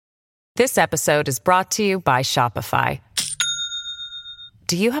This episode is brought to you by Shopify.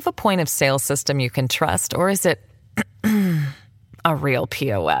 Do you have a point of sale system you can trust, or is it a real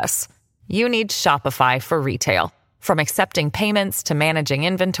POS? You need Shopify for retail. From accepting payments to managing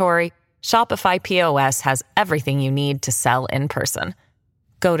inventory, Shopify POS has everything you need to sell in person.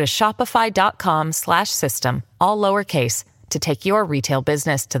 Go to shopify.com/system, all lowercase, to take your retail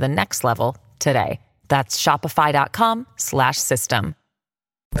business to the next level today. That's shopify.com/system.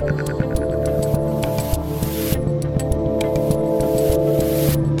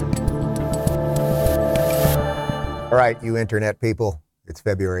 All right, you internet people, it's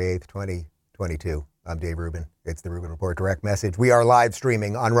February 8th, 2022. I'm Dave Rubin. It's the Rubin Report direct message. We are live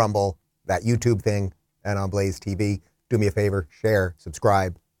streaming on Rumble, that YouTube thing, and on Blaze TV. Do me a favor, share,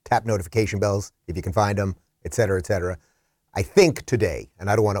 subscribe, tap notification bells if you can find them, et cetera, et cetera. I think today, and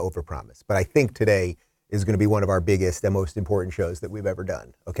I don't want to overpromise, but I think today is going to be one of our biggest and most important shows that we've ever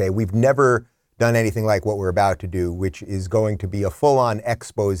done. Okay, we've never done anything like what we're about to do, which is going to be a full-on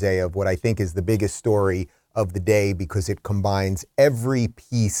expose of what I think is the biggest story of the day, because it combines every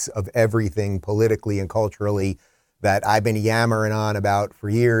piece of everything politically and culturally that I've been yammering on about for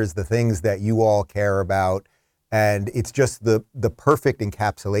years, the things that you all care about. And it's just the perfect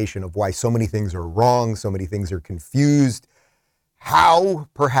encapsulation of why so many things are wrong, so many things are confused, how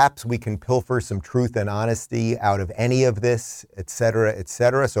perhaps we can pilfer some truth and honesty out of any of this, et cetera, et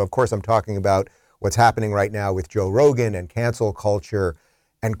cetera. So, of course, I'm talking about what's happening right now with Joe Rogan and cancel culture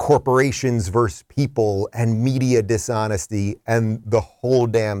and corporations versus people and media dishonesty and the whole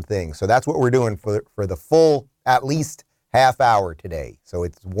damn thing. So that's what we're doing for the full at least half hour today. So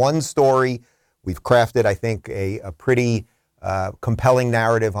it's one story. We've crafted, I think, a pretty compelling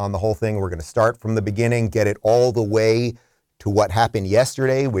narrative on the whole thing. We're going to start from the beginning, get it all the way to what happened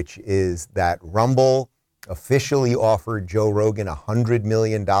yesterday, which is that Rumble officially offered Joe Rogan $100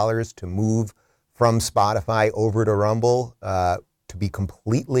 million to move from Spotify over to Rumble, to be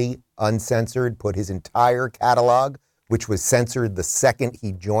completely uncensored, put his entire catalog, which was censored the second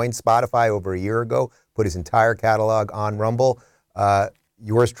he joined Spotify over a year ago, put his entire catalog on Rumble.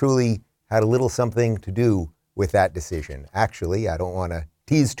 Yours truly had a little something to do with that decision. Actually, I don't want to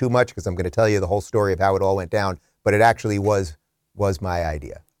tease too much because I'm going to tell you the whole story of how it all went down, but it actually was my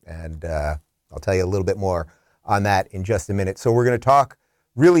idea. And I'll tell you a little bit more on that in just a minute. So we're going to talk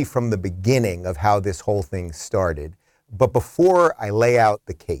really from the beginning of how this whole thing started. But before I lay out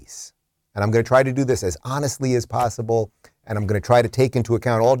the case, and I'm going to try to do this as honestly as possible, and I'm going to try to take into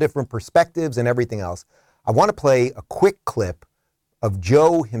account all different perspectives and everything else, I want to play a quick clip of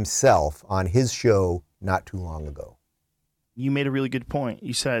Joe himself on his show not too long ago. You made a really good point.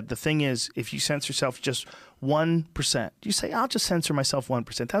 You said the thing is, if you censor yourself just 1%, you say, I'll just censor myself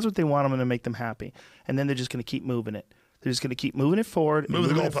 1%. That's what they want. I'm going to make them happy. And then they're just going to keep moving it. They're just going to keep moving it forward,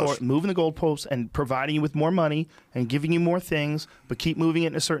 moving the goalposts, and providing you with more money and giving you more things, but keep moving it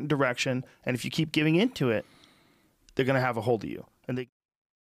in a certain direction. And if you keep giving into it, they're going to have a hold of you.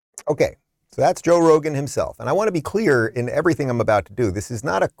 Okay, so that's Joe Rogan himself. And I want to be clear in everything I'm about to do. This is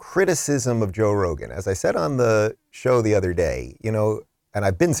not a criticism of Joe Rogan. As I said on the show the other day, and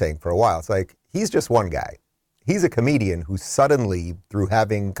I've been saying for a while, it's like, he's just one guy. He's a comedian who suddenly, through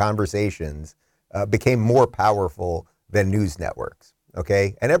having conversations, became more powerful than news networks,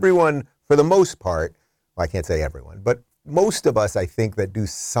 okay? And everyone, for the most part, well, I can't say everyone, but most of us, I think, that do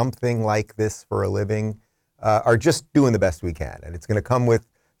something like this for a living are just doing the best we can. And it's going to come with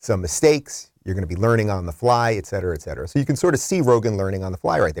some mistakes. You're going to be learning on the fly, et cetera, et cetera. So you can sort of see Rogan learning on the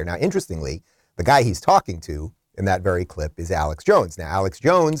fly right there. Now, interestingly, the guy he's talking to in that very clip is Alex Jones. Now, Alex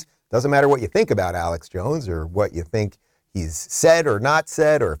Jones, doesn't matter what you think about Alex Jones or what you think he's said or not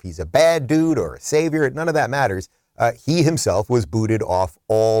said, or if he's a bad dude or a savior, none of that matters. He himself was booted off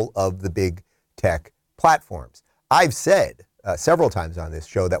all of the big tech platforms. I've said several times on this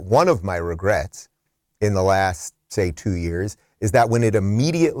show that one of my regrets in the last, say, 2 years is that when it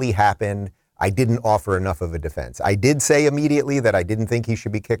immediately happened, I didn't offer enough of a defense. I did say immediately that I didn't think he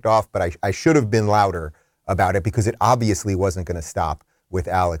should be kicked off, but I should have been louder about it because it obviously wasn't going to stop with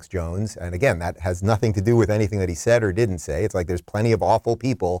Alex Jones. And again, that has nothing to do with anything that he said or didn't say. It's like there's plenty of awful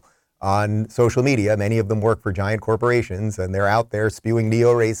people on social media. Many of them work for giant corporations, and they're out there spewing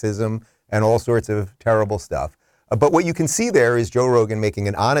neo-racism and all sorts of terrible stuff. But what you can see there is Joe Rogan making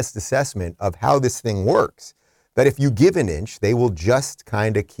an honest assessment of how this thing works, that if you give an inch, they will just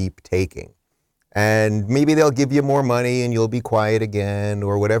kind of keep taking. And maybe they'll give you more money and you'll be quiet again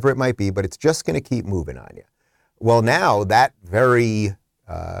or whatever it might be, but it's just going to keep moving on you. Well, now that very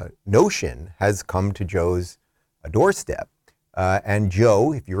notion has come to Joe's doorstep. And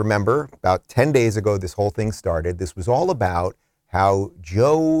Joe, if you remember, about 10 days ago, this whole thing started. This was all about how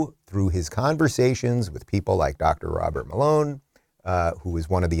Joe, through his conversations with people like Dr. Robert Malone, who was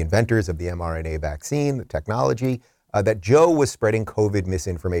one of the inventors of the mRNA vaccine, the technology, that Joe was spreading COVID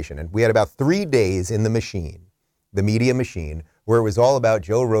misinformation. And we had about 3 days in the machine, the media machine, where it was all about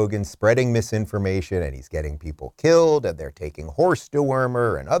Joe Rogan spreading misinformation, and he's getting people killed, and they're taking horse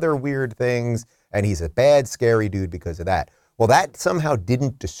dewormer and other weird things, and he's a bad, scary dude because of that. Well, that somehow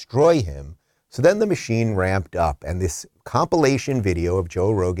didn't destroy him. So then the machine ramped up, and this compilation video of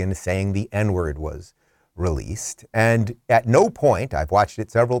Joe Rogan saying the N-word was released. And at no point, I've watched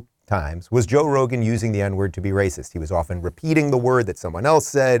it several times, was Joe Rogan using the N-word to be racist. He was often repeating the word that someone else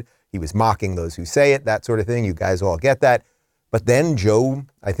said. He was mocking those who say it, that sort of thing. You guys all get that. But then Joe,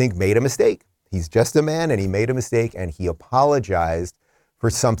 I think, made a mistake. He's just a man, and he made a mistake, and he apologized for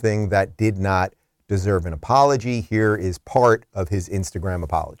something that did not deserve an apology. Here is part of his Instagram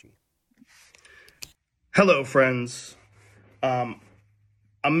apology. Hello, friends. I'm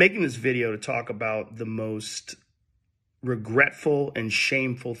making this video to talk about the most regretful and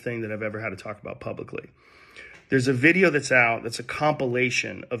shameful thing that I've ever had to talk about publicly. There's a video that's out that's a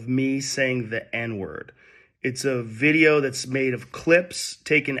compilation of me saying the N-word. It's a video that's made of clips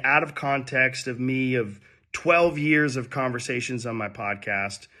taken out of context of me of 12 years of conversations on my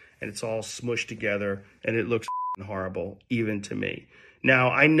podcast, and it's all smushed together, and it looks horrible, even to me.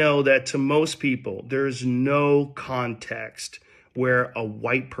 Now, I know that to most people, there's no context where a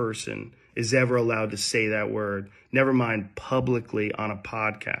white person is ever allowed to say that word, never mind publicly on a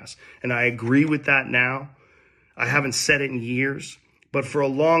podcast. And I agree with that now. I haven't said it in years, but for a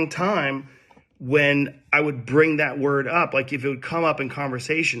long time, when I would bring that word up, like if it would come up in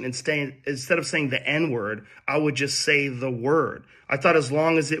conversation, instead of saying the N-word, I would just say the word. I thought as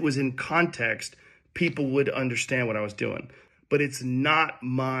long as it was in context, people would understand what I was doing. But it's not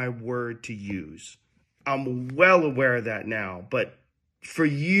my word to use. I'm well aware of that now, but for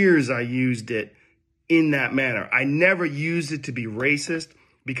years I used it in that manner. I never used it to be racist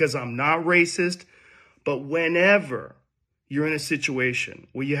because I'm not racist, but whenever you're in a situation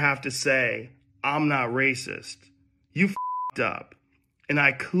where you have to say, I'm not racist, you f***ed up. And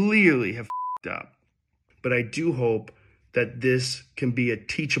I clearly have f***ed up. But I do hope that this can be a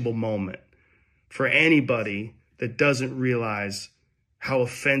teachable moment for anybody that doesn't realize how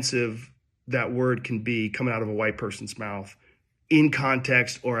offensive that word can be coming out of a white person's mouth, in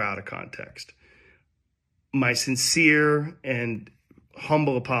context or out of context. My sincere and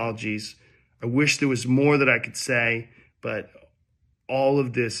humble apologies. I wish there was more that I could say, but all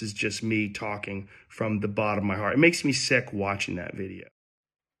of this is just me talking from the bottom of my heart. It makes me sick watching that video.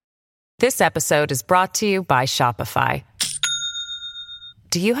 This episode is brought to you by Shopify.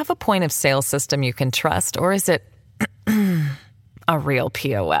 Do you have a point of sale system you can trust, or is it a real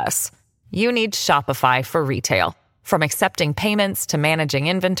POS? You need Shopify for retail. From accepting payments to managing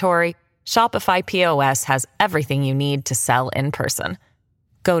inventory, Shopify POS has everything you need to sell in person.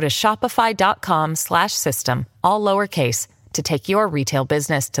 Go to shopify.com/system, all lowercase, to take your retail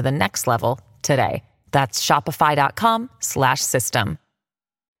business to the next level today. That's shopify.com/system.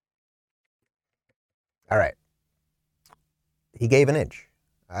 All right. He gave an inch.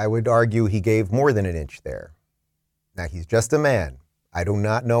 I would argue he gave more than an inch there. Now, he's just a man. I do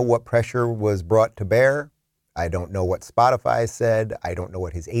not know what pressure was brought to bear. I don't know what Spotify said. I don't know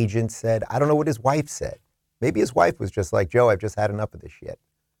what his agent said. I don't know what his wife said. Maybe his wife was just like, Joe, I've just had enough of this shit.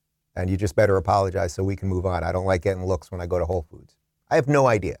 And you just better apologize so we can move on. I don't like getting looks when I go to Whole Foods. I have no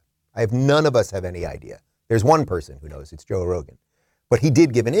idea. None of us have any idea. There's one person who knows. It's Joe Rogan. But he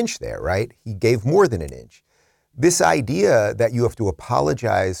did give an inch there, right? He gave more than an inch. This idea that you have to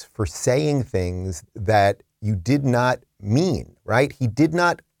apologize for saying things that you did not mean, right? He did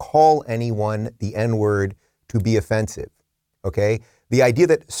not call anyone the N-word to be offensive, okay? The idea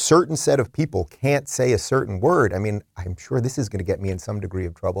that a certain set of people can't say a certain word, I mean, I'm sure this is going to get me in some degree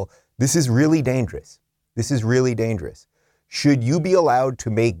of trouble. This is really dangerous. This is really dangerous. Should you be allowed to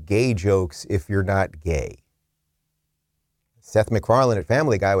make gay jokes if you're not gay? Seth MacFarlane at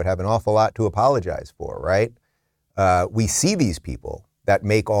Family Guy would have an awful lot to apologize for, right? We see these people that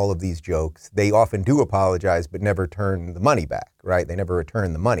make all of these jokes. They often do apologize, but never turn the money back, right? They never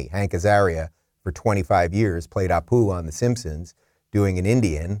return the money. Hank Azaria, for 25 years, played Apu on The Simpsons, doing an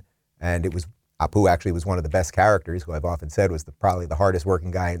Indian, and Apu actually was one of the best characters, who I've often said was probably the hardest working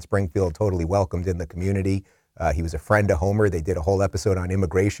guy in Springfield, totally welcomed in the community. He was a friend of Homer. They did a whole episode on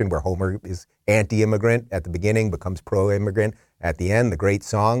immigration where Homer is anti-immigrant at the beginning, becomes pro-immigrant at the end. The great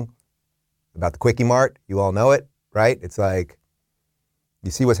song about the Quickie Mart, you all know it, right? It's like,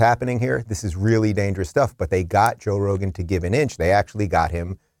 you see what's happening here? This is really dangerous stuff, but they got Joe Rogan to give an inch. They actually got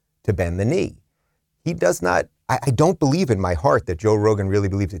him to bend the knee. He does not, I don't believe in my heart that Joe Rogan really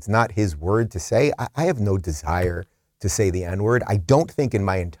believes it's not his word to say. I have no desire to say the N-word. I don't think in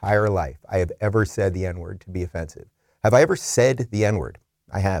my entire life I have ever said the N-word to be offensive. Have I ever said the N-word?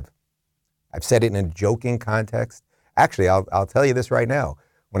 I have. I've said it in a joking context. Actually, I'll tell you this right now.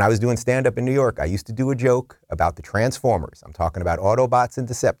 When I was doing stand-up in New York, I used to do a joke about the Transformers. I'm talking about Autobots and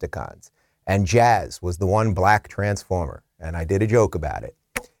Decepticons. And Jazz was the one black Transformer. And I did a joke about it.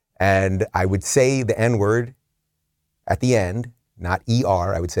 And I would say the N-word at the end, not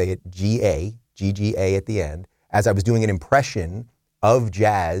E-R, I would say it G-A, G-G-A at the end, as I was doing an impression of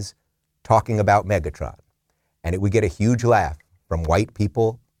Jazz talking about Megatron. And it would get a huge laugh from white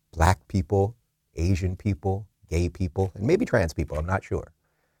people, black people, Asian people, gay people, and maybe trans people, I'm not sure.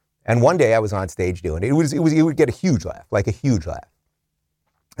 And one day I was on stage doing it. It would get a huge laugh, like a huge laugh.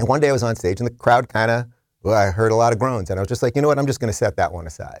 And one day I was on stage and the crowd I heard a lot of groans. And I was just like, you know what, I'm just going to set that one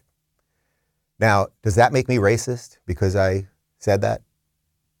aside. Now, does that make me racist because I said that?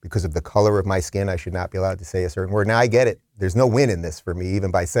 Because of the color of my skin, I should not be allowed to say a certain word. Now I get it. There's no win in this for me, even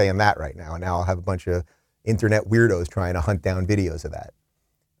by saying that right now. And now I'll have a bunch of internet weirdos trying to hunt down videos of that.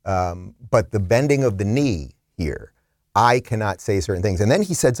 But the bending of the knee here, I cannot say certain things. And then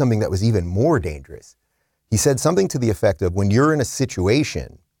he said something that was even more dangerous. He said something to the effect of, when you're in a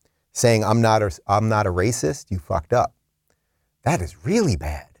situation saying, I'm not a racist, you fucked up. That is really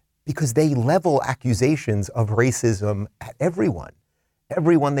bad because they level accusations of racism at everyone.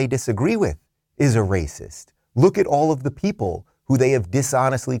 Everyone they disagree with is a racist. Look at all of the people who they have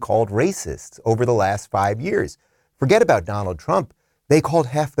dishonestly called racists over the last 5 years. Forget about Donald Trump. They called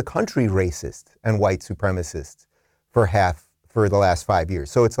half the country racist and white supremacists for the last 5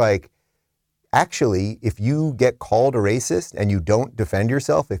 years. So it's like, actually, if you get called a racist and you don't defend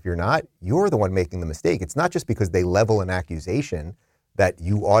yourself, if you're not, you're the one making the mistake. It's not just because they level an accusation that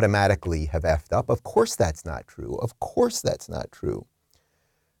you automatically have effed up. Of course that's not true. Of course that's not true.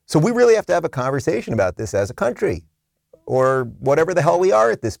 So we really have to have a conversation about this as a country, or whatever the hell we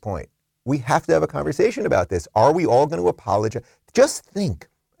are at this point. We have to have a conversation about this. Are we all going to apologize? Just think,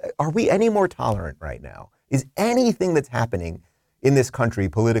 are we any more tolerant right now? Is anything that's happening in this country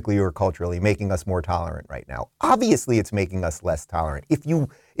politically or culturally making us more tolerant right now? Obviously it's making us less tolerant.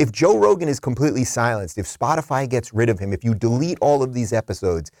 If Joe Rogan is completely silenced, if Spotify gets rid of him, if you delete all of these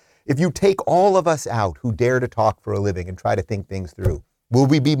episodes, if you take all of us out who dare to talk for a living and try to think things through, will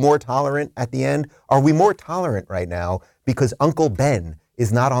we be more tolerant at the end? Are we more tolerant right now because Uncle Ben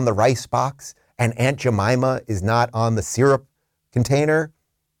is not on the rice box and Aunt Jemima is not on the syrup container?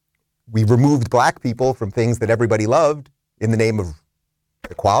 We removed black people from things that everybody loved in the name of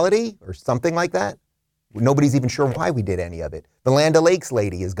equality or something like that. Nobody's even sure why we did any of it. The Land O'Lakes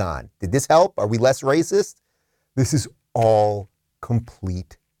lady is gone. Did this help? Are we less racist? This is all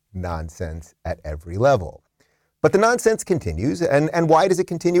complete nonsense at every level. But the nonsense continues. And why does it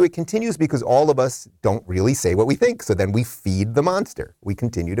continue? It continues because all of us don't really say what we think. So then we feed the monster. We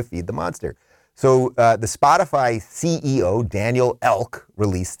continue to feed the monster. So the Spotify CEO, Daniel Elk,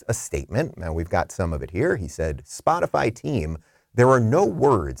 released a statement. Now we've got some of it here. He said, Spotify team, there are no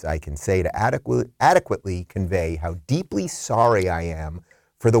words I can say to adequately convey how deeply sorry I am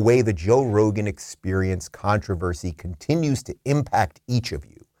for the way the Joe Rogan Experience controversy continues to impact each of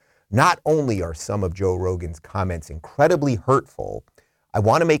you. Not only are some of Joe Rogan's comments incredibly hurtful, I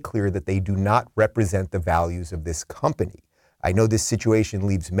want to make clear that they do not represent the values of this company. I know this situation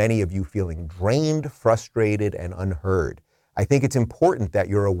leaves many of you feeling drained, frustrated, and unheard. I think it's important that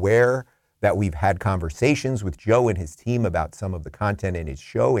you're aware that we've had conversations with Joe and his team about some of the content in his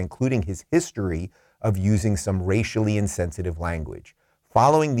show, including his history of using some racially insensitive language.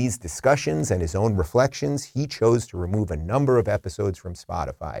 Following these discussions and his own reflections, he chose to remove a number of episodes from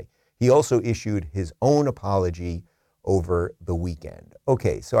Spotify. He also issued his own apology over the weekend.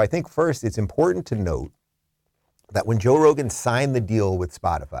 Okay, so I think first it's important to note that when Joe Rogan signed the deal with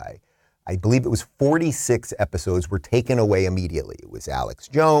Spotify, I believe it was 46 episodes were taken away immediately. It was Alex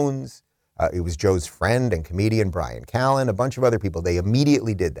Jones, it was Joe's friend and comedian Brian Callen, a bunch of other people. They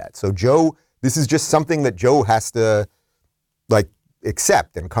immediately did that. So Joe, this is just something that Joe has to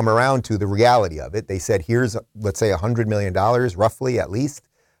accept and come around to the reality of it. They said, here's, let's say $100 million, roughly at least.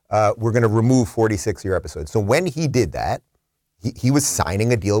 We're going to remove 46 of your episodes. So when he did that, he was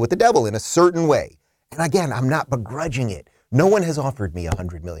signing a deal with the devil in a certain way. And again, I'm not begrudging it. No one has offered me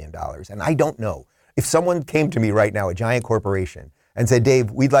 $100 million. And I don't know. If someone came to me right now, a giant corporation, and said,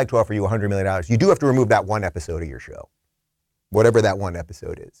 Dave, we'd like to offer you $100 million. You do have to remove that one episode of your show. Whatever that one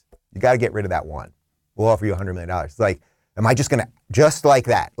episode is. You got to get rid of that one. We'll offer you $100 million. It's like, am I just going to, just like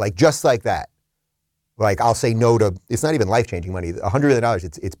that, I'll say no to, it's not even life-changing money. $100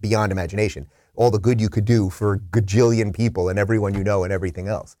 million, it's beyond imagination. all the good you could do for a gajillion people and everyone you know and everything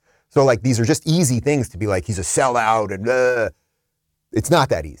else. So like, these are just easy things to be like, he's a sellout and it's not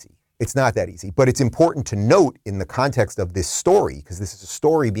that easy. It's not that easy, but it's important to note in the context of this story, because this is a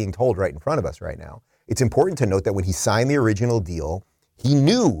story being told right in front of us right now. It's important to note that when he signed the original deal, he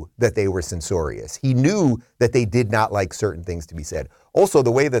knew that they were censorious. He knew that they did not like certain things to be said. Also,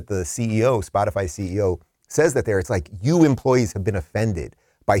 the way that the CEO, Spotify CEO, says that there, it's like, you employees have been offended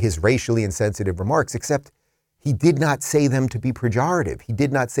by his racially insensitive remarks, except he did not say them to be pejorative. He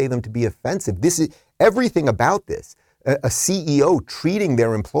did not say them to be offensive. This is everything about this. A CEO treating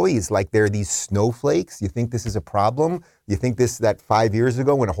their employees like they're these snowflakes. You think this is a problem? You think that 5 years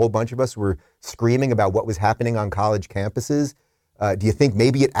ago when a whole bunch of us were screaming about what was happening on college campuses, do you think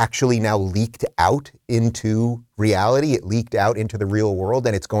maybe it actually now leaked out into reality? It leaked out into the real world,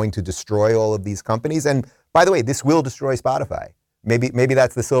 and it's going to destroy all of these companies. And by the way, this will destroy Spotify. Maybe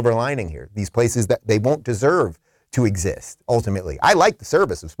that's the silver lining here. These places that they won't deserve to exist, ultimately. I like the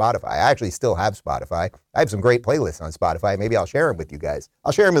service of Spotify. I actually still have Spotify. I have some great playlists on Spotify. Maybe I'll share them with you guys.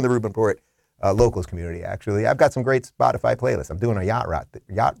 I'll share them in the Rubin Report locals community, actually. I've got some great Spotify playlists. I'm doing a yacht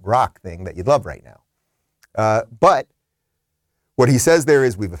rock thing that you'd love right now. But what he says there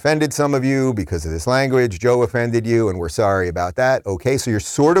is, we've offended some of you because of this language. Joe offended you, and we're sorry about that. Okay, so you're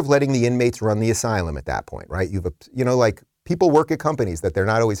sort of letting the inmates run the asylum at that point, right? Like, people work at companies that they're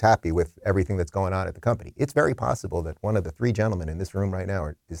not always happy with everything that's going on at the company. It's very possible that one of the three gentlemen in this room right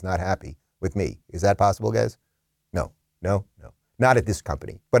now is not happy with me. Is that possible, guys? No. Not at this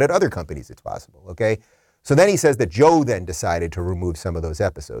company, but at other companies it's possible, okay? So then he says that Joe then decided to remove some of those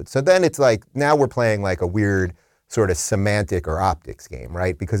episodes. So then it's like, now we're playing like a weird sort of semantic or optics game,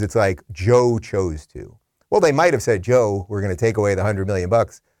 right? Because it's like, Joe chose to. Well, they might have said, Joe, we're going to take away the $100 million.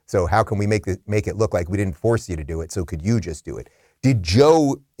 So how can we make it look like we didn't force you to do it? So could you just do it? Did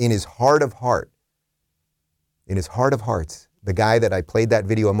Joe, in his heart of hearts, the guy that I played that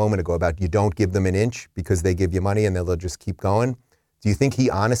video a moment ago about, you don't give them an inch because they give you money and they'll just keep going. Do you think he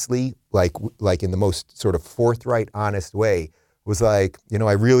honestly, like in the most sort of forthright, honest way, was like,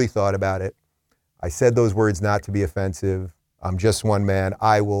 I really thought about it. I said those words not to be offensive. I'm just one man.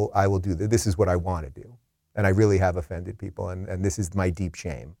 I will do this. This is what I want to do. And I really have offended people. And this is my deep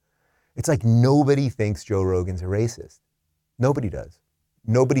shame. It's like, nobody thinks Joe Rogan's a racist. Nobody does.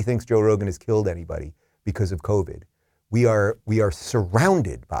 Nobody thinks Joe Rogan has killed anybody because of COVID. We are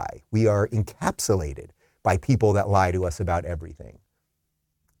surrounded by, we are encapsulated by people that lie to us about everything.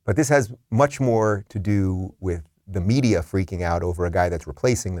 But this has much more to do with the media freaking out over a guy that's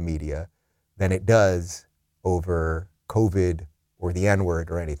replacing the media than it does over COVID or the N-word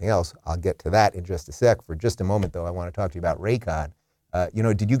or anything else. I'll get to that in just a sec. For just a moment, though, I want to talk to you about Raycon.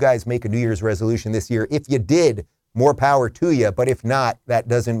 Did you guys make a New Year's resolution this year? If you did, more power to you. But if not, that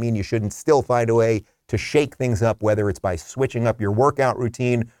doesn't mean you shouldn't still find a way to shake things up, whether it's by switching up your workout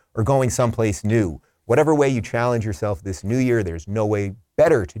routine or going someplace new. Whatever way you challenge yourself this new year, there's no way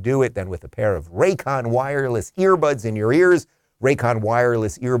better to do it than with a pair of Raycon wireless earbuds in your ears. Raycon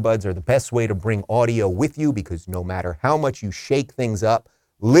wireless earbuds are the best way to bring audio with you, because no matter how much you shake things up,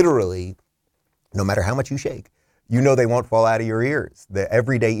 literally, no matter how much you shake, they won't fall out of your ears. The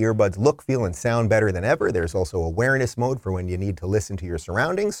everyday earbuds look, feel, and sound better than ever. There's also awareness mode for when you need to listen to your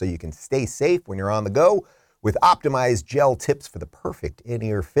surroundings so you can stay safe when you're on the go. With optimized gel tips for the perfect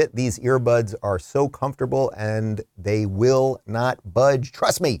in-ear fit, these earbuds are so comfortable and they will not budge.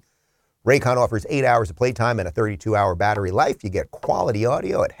 Trust me. Raycon offers 8 hours of playtime and a 32-hour battery life. You get quality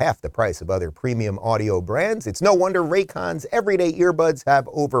audio at half the price of other premium audio brands. It's no wonder Raycon's everyday earbuds have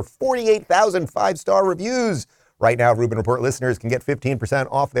over 48,000 five-star reviews. Right now, Rubin Report listeners can get 15%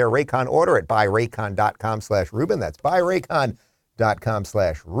 off their Raycon order at buyraycon.com/Rubin. That's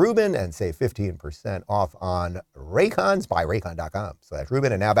buyraycon.com/Rubin and save 15% off on Raycons,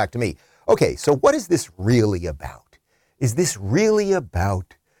 buyraycon.com/Rubin. And now back to me. Okay, so what is this really about? Is this really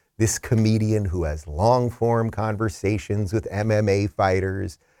about this comedian who has long-form conversations with MMA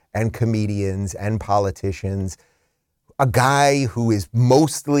fighters and comedians and politicians, a guy who is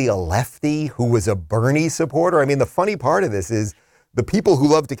mostly a lefty, who was a Bernie supporter? I mean, the funny part of this is the people who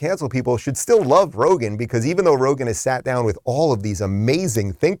love to cancel people should still love Rogan, because even though Rogan has sat down with all of these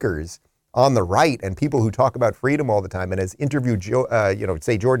amazing thinkers on the right and people who talk about freedom all the time and has interviewed,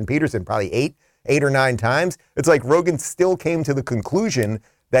 say Jordan Peterson probably eight or nine times, it's like Rogan still came to the conclusion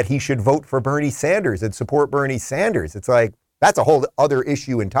that he should vote for Bernie Sanders and support Bernie Sanders. It's like, that's a whole other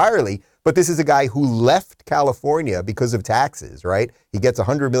issue entirely. But this is a guy who left California because of taxes, right? He gets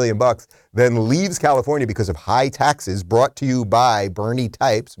 $100 million, then leaves California because of high taxes brought to you by Bernie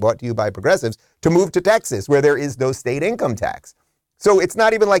types, brought to you by progressives, to move to Texas, where there is no state income tax. So it's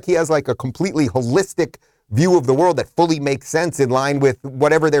not even like he has like a completely holistic view of the world that fully makes sense in line with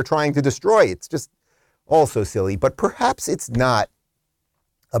whatever they're trying to destroy. It's just also silly. But perhaps it's not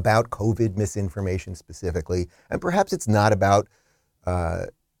about COVID misinformation specifically, and perhaps it's not about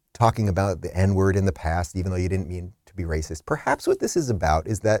talking about the N-word in the past, even though you didn't mean to be racist. Perhaps what this is about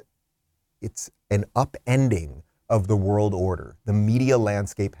is that it's an upending of the world order. The media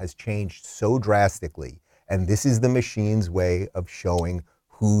landscape has changed so drastically, and this is the machine's way of showing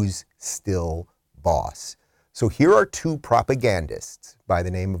who's still boss. So here are two propagandists by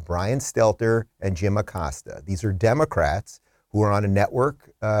the name of Brian Stelter and Jim Acosta. These are Democrats who are on a network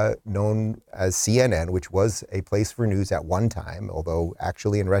known as CNN, which was a place for news at one time, although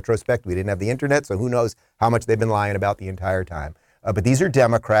actually in retrospect, we didn't have the internet, so who knows how much they've been lying about the entire time. But these are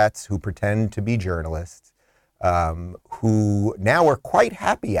Democrats who pretend to be journalists, who now are quite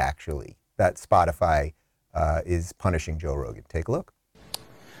happy, actually, that Spotify is punishing Joe Rogan. Take a look.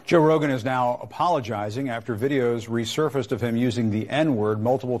 Joe Rogan is now apologizing after videos resurfaced of him using the N-word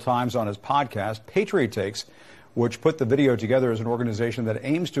multiple times on his podcast, Patriot Takes, which put the video together as an organization that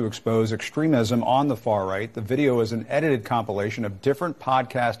aims to expose extremism on the far right. The video is an edited compilation of different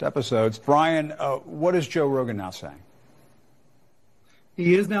podcast episodes. Brian, what is Joe Rogan now saying?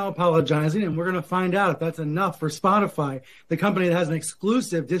 He is now apologizing, and we're going to find out if that's enough for Spotify, the company that has an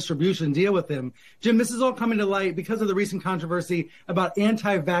exclusive distribution deal with him. Jim, this is all coming to light because of the recent controversy about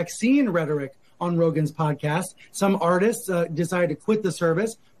anti-vaccine rhetoric on Rogan's podcast. Some artists decided to quit the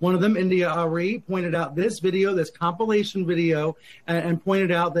service. One of them, India Ari, pointed out this video, this compilation video, and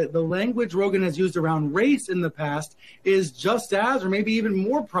pointed out that the language Rogan has used around race in the past is just as, or maybe even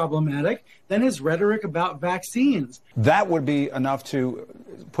more problematic than his rhetoric about vaccines. That would be enough to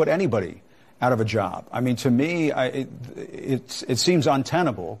put anybody out of a job. I mean, to me, it seems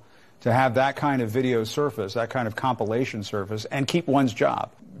untenable to have that kind of video surface, that kind of compilation surface, and keep one's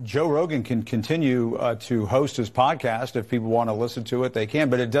job. Joe Rogan can continue to host his podcast. If people want to listen to it, they can,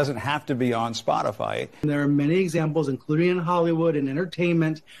 but it doesn't have to be on Spotify. And there are many examples, including in Hollywood and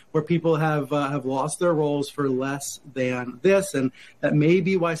entertainment, where people have lost their roles for less than this, and that may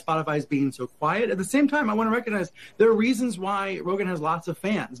be why Spotify is being so quiet. At the same time, I want to recognize there are reasons why Rogan has lots of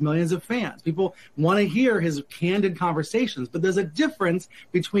fans, millions of fans. People want to hear his candid conversations, but there's a difference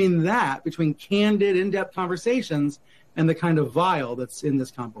between candid, in-depth conversations and the kind of bile that's in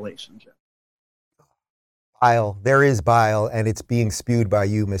this compilation, Jeff. Bile. There is bile, and it's being spewed by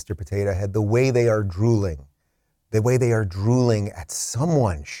you, Mr. Potato Head. The way they are drooling at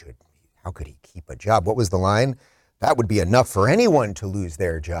someone should. How could he keep a job? What was the line? That would be enough for anyone to lose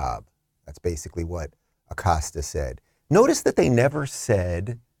their job. That's basically what Acosta said. Notice that they never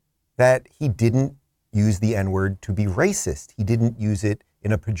said that he didn't use the N-word to be racist. He didn't use it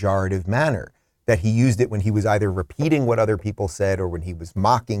in a pejorative manner, that he used it when he was either repeating what other people said or when he was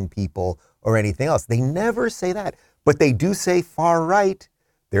mocking people or anything else. They never say that, but they do say far right.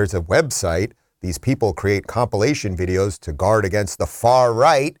 There's a website. These people create compilation videos to guard against the far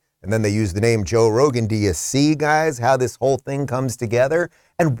right, and then they use the name Joe Rogan. Do you see, guys, how this whole thing comes together?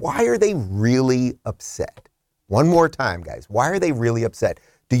 And why are they really upset? One more time, guys. Why are they really upset?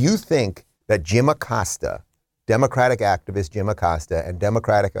 Do you think that Jim Acosta, Democratic activist Jim Acosta and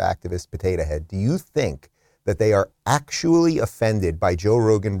Democratic activist Potato Head, do you think that they are actually offended by Joe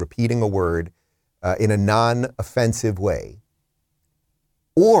Rogan repeating a word in a non-offensive way?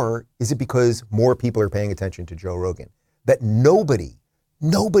 Or is it because more people are paying attention to Joe Rogan? That nobody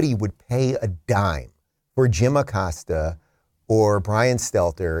would pay a dime for Jim Acosta or Brian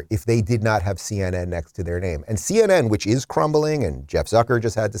Stelter if they did not have CNN next to their name. And CNN, which is crumbling, and Jeff Zucker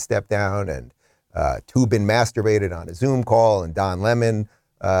just had to step down, and Tubin masturbated on a Zoom call, and Don Lemon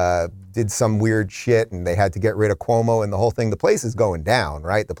did some weird shit, and they had to get rid of Cuomo and the whole thing. The place is going down,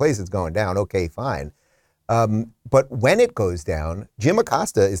 right? The place is going down. Okay, fine. But when it goes down, Jim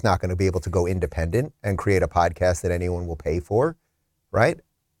Acosta is not going to be able to go independent and create a podcast that anyone will pay for, right?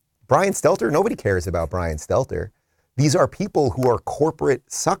 Brian Stelter, nobody cares about Brian Stelter. These are people who are corporate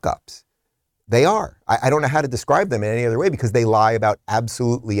suck-ups. They are. I don't know how to describe them in any other way because they lie about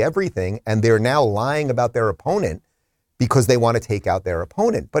absolutely everything, and they're now lying about their opponent because they want to take out their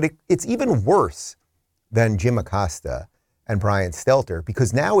opponent. But it's even worse than Jim Acosta and Brian Stelter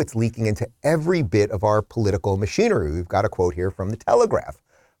because now it's leaking into every bit of our political machinery. We've got a quote here from The Telegraph.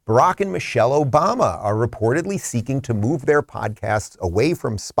 Barack and Michelle Obama are reportedly seeking to move their podcasts away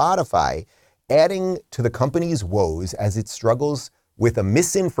from Spotify, adding to the company's woes as it struggles with a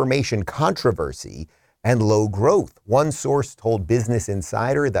misinformation controversy and low growth. One source told Business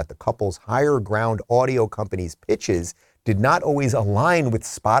Insider that the couple's higher ground audio company's pitches did not always align with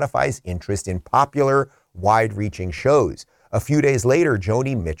Spotify's interest in popular, wide-reaching shows. A few days later,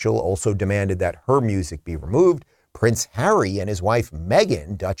 Joni Mitchell also demanded that her music be removed. Prince Harry and his wife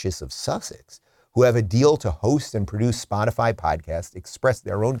Meghan, Duchess of Sussex, who have a deal to host and produce Spotify podcasts, expressed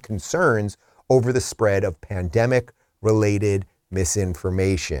their own concerns over the spread of pandemic-related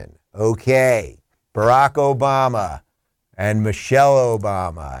misinformation. Okay, Barack Obama and Michelle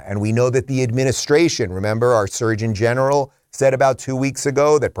Obama. And we know that the administration, remember our Surgeon General said about 2 weeks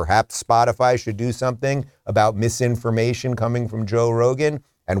ago that perhaps Spotify should do something about misinformation coming from Joe Rogan.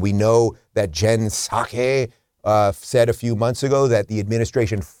 And we know that Jen Psaki said a few months ago that the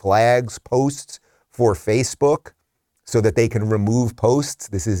administration flags posts for Facebook so that they can remove posts.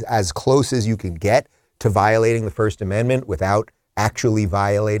 This is as close as you can get to violating the First Amendment without actually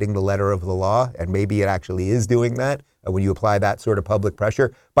violating the letter of the law. And maybe it actually is doing that when you apply that sort of public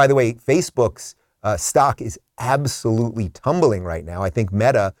pressure. By the way, Facebook's stock is absolutely tumbling right now. I think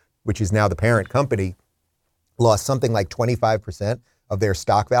Meta, which is now the parent company, lost something like 25% of their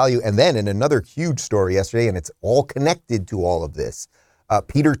stock value. And then in another huge story yesterday, and it's all connected to all of this,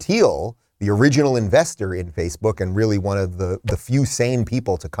 Peter Thiel, the original investor in Facebook and really one of the few sane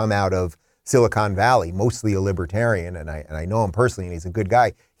people to come out of Silicon Valley, mostly a libertarian, and I know him personally, and he's a good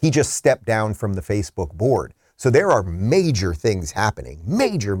guy. He just stepped down from the Facebook board. So there are major things happening,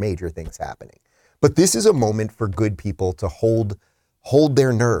 major things happening. But this is a moment for good people to hold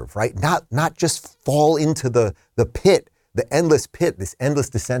their nerve, right? Not just fall into the pit, the endless pit, this endless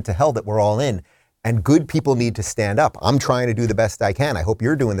descent to hell that we're all in. And good people need to stand up. I'm trying to do the best I can. I hope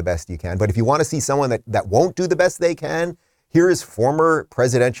you're doing the best you can. But if you want to see someone that won't do the best they can, here is former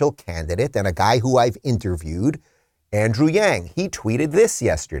presidential candidate and a guy who I've interviewed, Andrew Yang. He tweeted this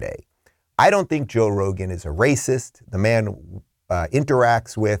yesterday. I don't think Joe Rogan is a racist. The man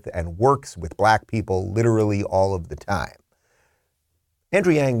interacts with and works with black people literally all of the time.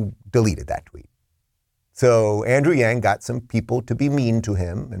 Andrew Yang deleted that tweet. So Andrew Yang got some people to be mean to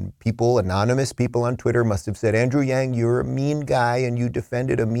him, and anonymous people on Twitter must have said, Andrew Yang, you're a mean guy and you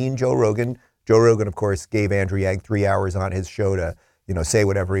defended a mean Joe Rogan. Joe Rogan, of course, gave Andrew Yang 3 hours on his show to, say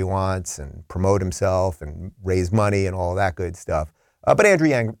whatever he wants and promote himself and raise money and all that good stuff. But Andrew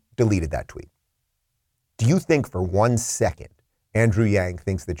Yang deleted that tweet. Do you think for 1 second Andrew Yang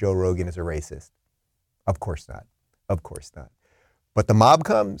thinks that Joe Rogan is a racist? Of course not. Of course not. But the mob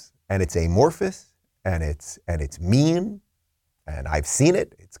comes and it's amorphous. And it's mean, and I've seen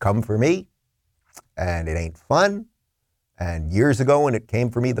it. It's come for me, and it ain't fun. And years ago, when it came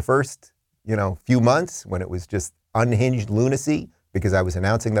for me the first, few months, when it was just unhinged lunacy, because I was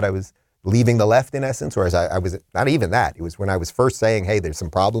announcing that I was leaving the left in essence, or as I was not even that. It was when I was first saying, hey, there's some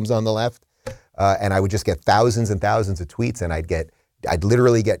problems on the left, and I would just get thousands and thousands of tweets, and I'd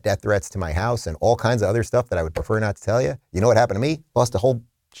literally get death threats to my house and all kinds of other stuff that I would prefer not to tell you. You know what happened to me? Lost a whole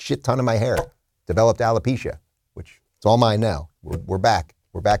shit ton of my hair. Developed alopecia, which it's all mine now. We're back.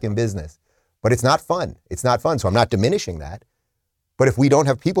 We're back in business. But it's not fun. It's not fun. So I'm not diminishing that. But if we don't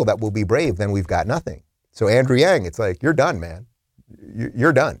have people that will be brave, then we've got nothing. So Andrew Yang, it's like, you're done, man.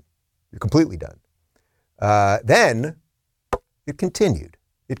 You're done. You're completely done. Then it continued.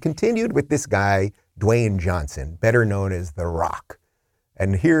 It continued with this guy, Dwayne Johnson, better known as The Rock.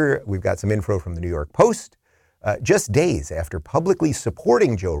 And here we've got some info from the New York Post. Just days after publicly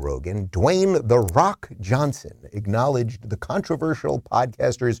supporting Joe Rogan, Dwayne "The Rock" Johnson acknowledged the controversial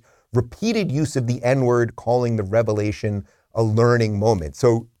podcaster's repeated use of the N-word, calling the revelation a learning moment.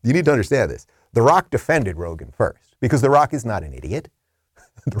 So you need to understand this. The Rock defended Rogan first, because The Rock is not an idiot.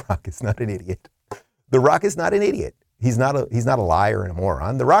 The Rock is not an idiot. The Rock is not an idiot. He's not a liar and a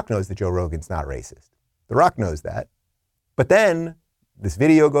moron. The Rock knows that Joe Rogan's not racist. The Rock knows that. But then this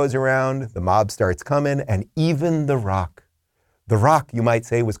video goes around, the mob starts coming, and even The Rock, you might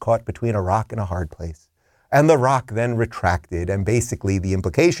say, was caught between a rock and a hard place. And The Rock then retracted, and basically the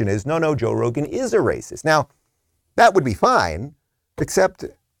implication is, no, Joe Rogan is a racist. Now, that would be fine, except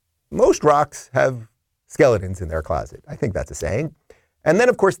most rocks have skeletons in their closet. I think that's a saying. And then,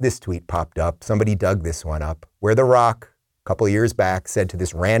 of course, this tweet popped up. Somebody dug this one up, where The Rock, a couple of years back, said to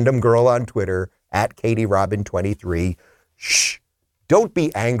this random girl on Twitter, @KatieRobin23, shh. Don't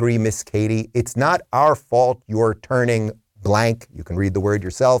be angry, Miss Katie. It's not our fault you're turning blank. You can read the word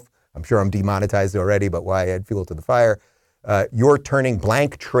yourself. I'm sure I'm demonetized already, but why add fuel to the fire? You're turning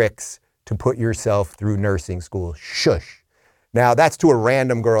blank tricks to put yourself through nursing school. Shush. Now, that's to a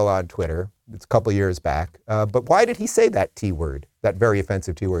random girl on Twitter. It's a couple years back. But why did he say that T word, that very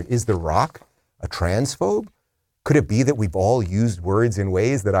offensive T word? Is The Rock a transphobe? Could it be that we've all used words in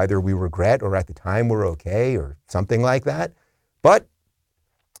ways that either we regret or at the time were okay or something like that? But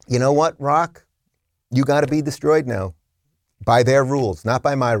you know what, Rock? You got to be destroyed now by their rules, not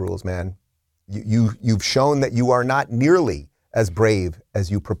by my rules, man. You've shown that you are not nearly as brave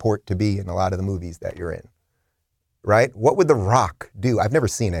as you purport to be in a lot of the movies that you're in, right? What would The Rock do? I've never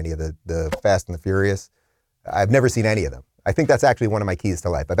seen any of the Fast and the Furious. I've never seen any of them. I think that's actually one of my keys to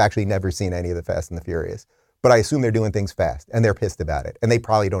life. I've actually never seen any of the Fast and the Furious, but I assume they're doing things fast and they're pissed about it. And they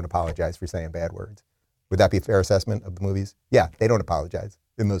probably don't apologize for saying bad words. Would that be a fair assessment of the movies? Yeah, they don't apologize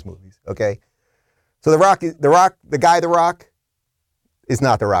in those movies, okay? So The Rock, The Rock is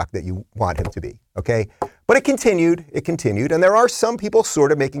not The Rock that you want him to be, okay? But it continued, and there are some people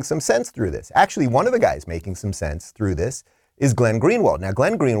sort of making some sense through this. Actually, one of the guys making some sense through this is Glenn Greenwald. Now,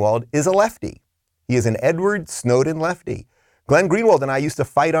 Glenn Greenwald is a lefty. He is an Edward Snowden lefty. Glenn Greenwald and I used to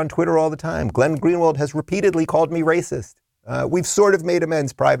fight on Twitter all the time. Glenn Greenwald has repeatedly called me racist. We've sort of made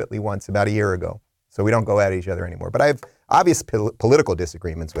amends privately once about a year ago, so we don't go at each other anymore. But I have obvious political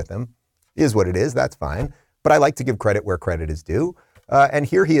disagreements with him. It is what it is, that's fine. But I like to give credit where credit is due. And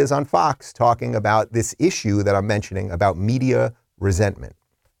here he is on Fox talking about this issue that I'm mentioning about media resentment.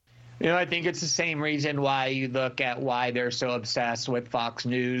 I think it's the same reason why you look at why they're so obsessed with Fox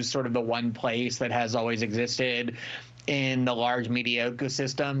News, sort of the one place that has always existed in the large media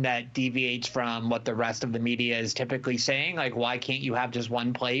ecosystem that deviates from what the rest of the media is typically saying. Like, why can't you have just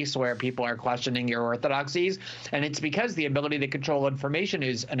one place where people are questioning your orthodoxies? And it's because the ability to control information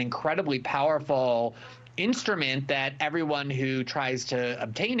is an incredibly powerful instrument that everyone who tries to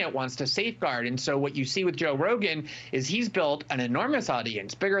obtain it wants to safeguard. And so what you see with Joe Rogan is he's built an enormous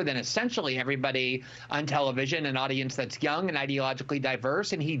audience, bigger than essentially everybody on television, an audience that's young and ideologically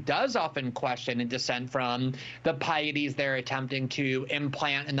diverse. And he does often question and dissent from the pieties they're attempting to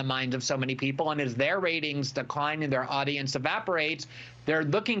implant in the minds of so many people. And as their ratings decline and their audience evaporates, they're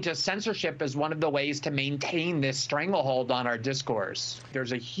looking to censorship as one of the ways to maintain this stranglehold on our discourse.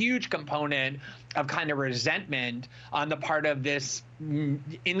 There's a huge component of kind of resentment on the part of this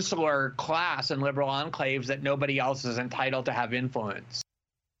insular class and liberal enclaves that nobody else is entitled to have influence.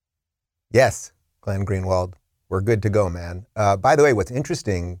 Yes, Glenn Greenwald, we're good to go, man. By the way, what's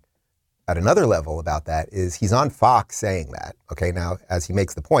interesting at another level about that is he's on Fox saying that. Okay, now, as he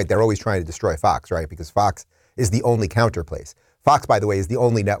makes the point, they're always trying to destroy Fox, right? Because Fox is the only counter place. Fox, by the way, is the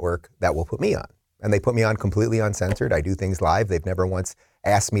only network that will put me on. And they put me on completely uncensored. I do things live. They've never once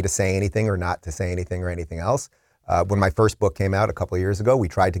asked me to say anything or not to say anything or anything else. When my first book came out a couple of years ago, we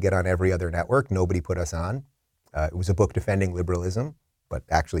tried to get on every other network. Nobody put us on. It was a book defending liberalism, but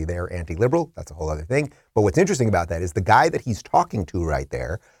actually they're anti-liberal. That's a whole other thing. But what's interesting about that is the guy that he's talking to right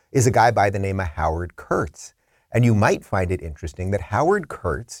there is a guy by the name of Howard Kurtz. And you might find it interesting that Howard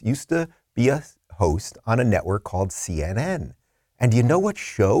Kurtz used to be a host on a network called CNN. And do you know what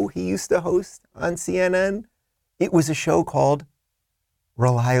show he used to host on CNN? It was a show called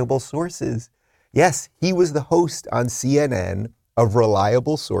Reliable Sources. Yes, he was the host on CNN of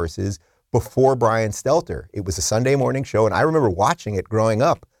Reliable Sources before Brian Stelter. It was a Sunday morning show, and I remember watching it growing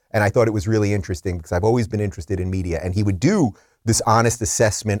up, and I thought it was really interesting because I've always been interested in media. And he would do this honest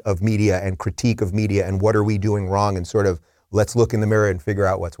assessment of media and critique of media and what are we doing wrong and sort of let's look in the mirror and figure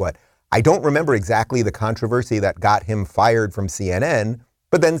out what's what. I don't remember exactly the controversy that got him fired from CNN,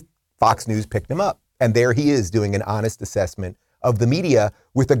 but then Fox News picked him up. And there he is doing an honest assessment of the media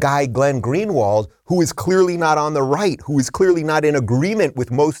with a guy, Glenn Greenwald, who is clearly not on the right, who is clearly not in agreement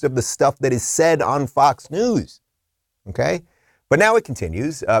with most of the stuff that is said on Fox News. Okay? But now it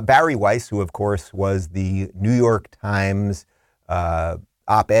continues. Barry Weiss, who of course was the New York Times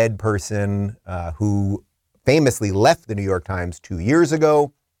op-ed person who famously left the New York Times 2 years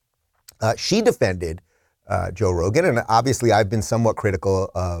ago, she defended Joe Rogan, and obviously I've been somewhat critical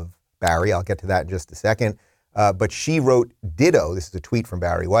of Barry. I'll get to that in just a second. But she wrote ditto. This is a tweet from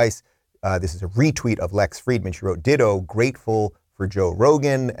Barry Weiss. This is a retweet of Lex Friedman. She wrote, ditto, grateful for Joe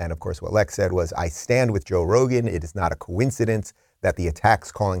Rogan. And of course, what Lex said was, I stand with Joe Rogan. It is not a coincidence that the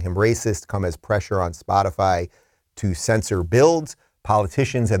attacks calling him racist come as pressure on Spotify to censor builds.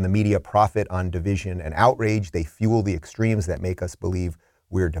 Politicians and the media profit on division and outrage. They fuel the extremes that make us believe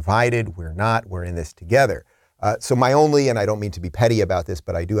we're divided, we're not, we're in this together. So my only, and I don't mean to be petty about this,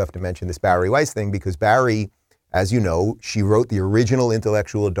 but I do have to mention this Barry Weiss thing because Barry, as you know, she wrote the original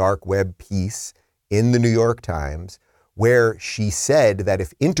intellectual dark web piece in the New York Times where she said that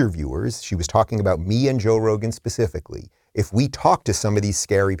if interviewers, she was talking about me and Joe Rogan specifically, if we talk to some of these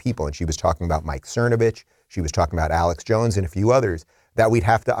scary people, and she was talking about Mike Cernovich, she was talking about Alex Jones and a few others, that we'd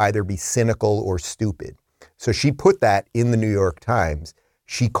have to either be cynical or stupid. So she put that in the New York Times.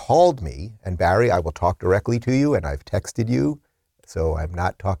 She called me, and Barry, I will talk directly to you, and I've texted you, so I'm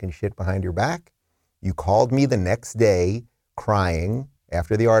not talking shit behind your back. You called me the next day crying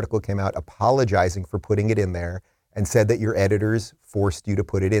after the article came out, apologizing for putting it in there, and said that your editors forced you to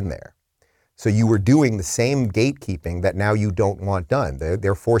put it in there. So you were doing the same gatekeeping that now you don't want done.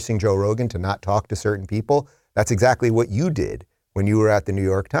 They're forcing Joe Rogan to not talk to certain people. That's exactly what you did when you were at the New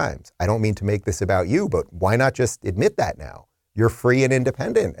York Times. I don't mean to make this about you, but why not just admit that now? You're free and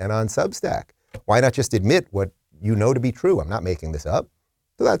independent and on Substack. Why not just admit what you know to be true? I'm not making this up.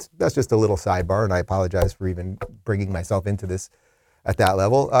 So that's just a little sidebar, and I apologize for even bringing myself into this at that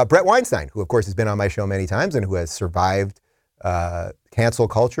level. Brett Weinstein, who of course has been on my show many times and who has survived cancel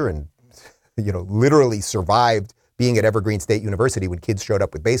culture and literally survived being at Evergreen State University when kids showed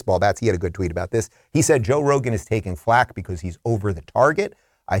up with baseball bats. He had a good tweet about this. He said, Joe Rogan is taking flack because he's over the target.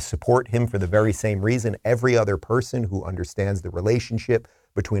 I support him for the very same reason every other person who understands the relationship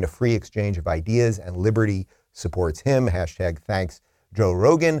between a free exchange of ideas and liberty supports him. #thanks Joe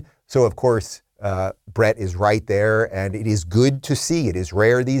Rogan. So of course, Brett is right there, and it is good to see. It is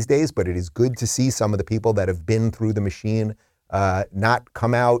rare these days, but it is good to see some of the people that have been through the machine not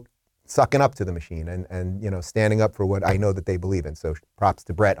come out sucking up to the machine and standing up for what I know that they believe in. So props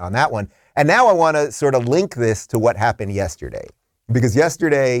to Brett on that one. And now I want to sort of link this to what happened yesterday, because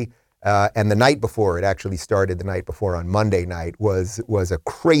yesterday and the night before, it actually started the night before on Monday night, was a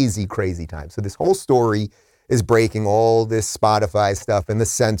crazy, crazy time. So this whole story is breaking, all this Spotify stuff and the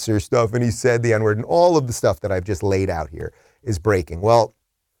censor stuff, and he said the N-word, and all of the stuff that I've just laid out here is breaking. Well,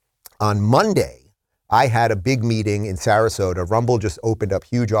 on Monday, I had a big meeting in Sarasota. Rumble just opened up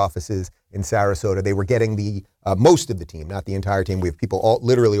huge offices in Sarasota. They were getting the most of the team, not the entire team. We have people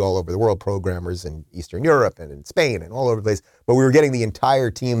literally all over the world, programmers in Eastern Europe and in Spain and all over the place. But we were getting the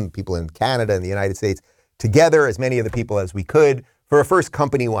entire team, people in Canada and the United States, together, as many of the people as we could, for a first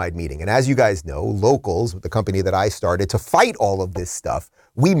company-wide meeting. And as you guys know, Locals, the company that I started to fight all of this stuff,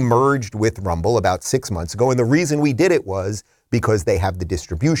 we merged with Rumble about 6 months ago. And the reason we did it was because they have the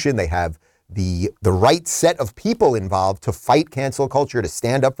distribution, they have the right set of people involved to fight cancel culture, to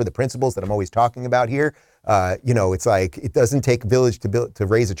stand up for the principles that I'm always talking about here. It's like, it doesn't take a village to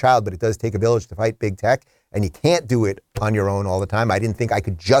raise a child, but it does take a village to fight big tech. And you can't do it on your own all the time. I didn't think I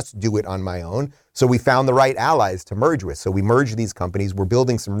could just do it on my own. So we found the right allies to merge with. So we merged these companies. We're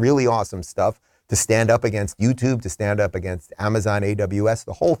building some really awesome stuff to stand up against YouTube, to stand up against Amazon, AWS,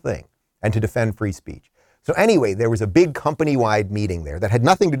 the whole thing, and to defend free speech. So anyway, there was a big company-wide meeting there that had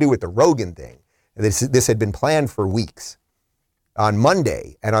nothing to do with the Rogan thing. This had been planned for weeks. On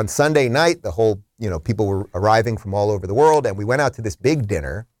Monday and on Sunday night, the whole, people were arriving from all over the world, and we went out to this big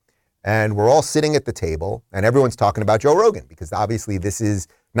dinner, and we're all sitting at the table, and everyone's talking about Joe Rogan, because obviously this is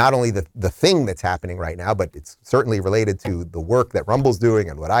not only the thing that's happening right now, but it's certainly related to the work that Rumble's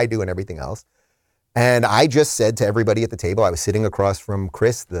doing and what I do and everything else. And I just said to everybody at the table, I was sitting across from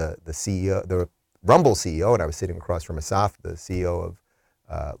Chris, the CEO, the Rumble CEO, and I was sitting across from Asaf, the CEO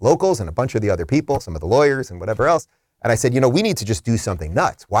of Locals, and a bunch of the other people, some of the lawyers and whatever else. And I said, we need to just do something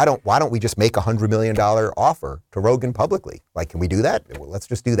nuts. Why don't we just make $100 million offer to Rogan publicly? Like, can we do that? Well, let's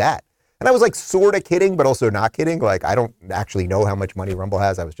just do that. And I was like sort of kidding, but also not kidding. Like, I don't actually know how much money Rumble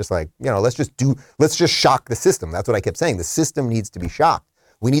has. I was just like, let's just shock the system. That's what I kept saying. The system needs to be shocked.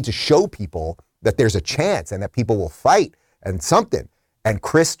 We need to show people that there's a chance and that people will fight and something. And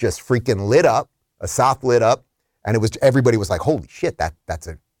Chris just freaking lit up. Asaf lit up, and everybody was like, holy shit, that's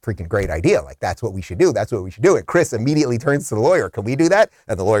a freaking great idea. Like, that's what we should do. That's what we should do. And Chris immediately turns to the lawyer. Can we do that?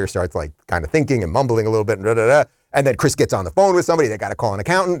 And the lawyer starts like kind of thinking and mumbling a little bit. And then Chris gets on the phone with somebody. They got to call an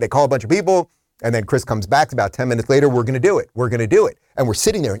accountant. They call a bunch of people. And then Chris comes back about 10 minutes later. We're going to do it. We're going to do it. And we're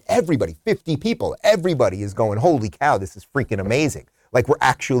sitting there, and everybody, 50 people, everybody is going, holy cow, this is freaking amazing. Like, we're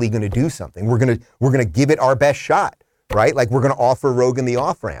actually going to do something. We're going to give it our best shot. Right? Like, we're going to offer Rogan the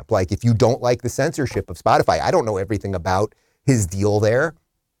off-ramp. Like, if you don't like the censorship of Spotify, I don't know everything about his deal there,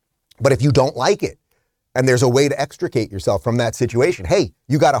 but if you don't like it and there's a way to extricate yourself from that situation, hey,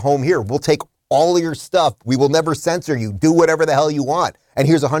 you got a home here. We'll take all of your stuff. We will never censor you. Do whatever the hell you want. And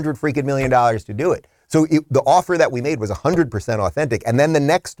here's $100 million to do it. So the offer that we made was 100% authentic. And then the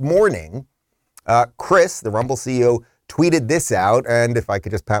next morning, Chris, the Rumble CEO, tweeted this out. And if I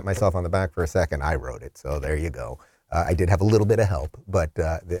could just pat myself on the back for a second, I wrote it. So there you go. I did have a little bit of help, but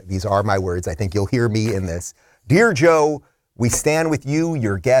these are my words. I think you'll hear me in this. Dear Joe, we stand with you,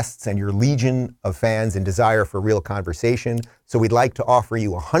 your guests, and your legion of fans in desire for real conversation. So we'd like to offer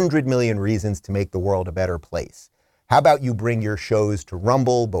you 100 million reasons to make the world a better place. How about you bring your shows to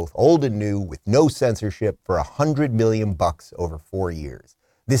Rumble, both old and new, with no censorship for $100 million over 4 years?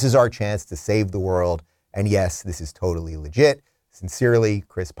 This is our chance to save the world. And yes, this is totally legit. Sincerely,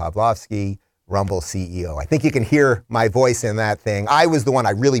 Chris Pavlovsky, Rumble CEO. I think you can hear my voice in that thing. I was the one I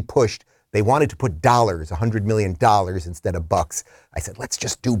really pushed. They wanted to put dollars, $100 million instead of bucks. I said, let's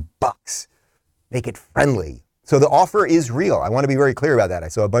just do bucks. Make it friendly. So the offer is real. I want to be very clear about that. I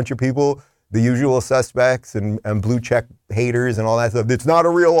saw a bunch of people, the usual suspects and blue check haters and all that stuff. It's not a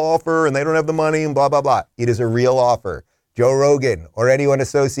real offer and they don't have the money and blah, blah, blah. It is a real offer. Joe Rogan or anyone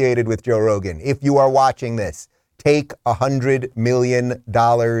associated with Joe Rogan, if you are watching this, take $100 million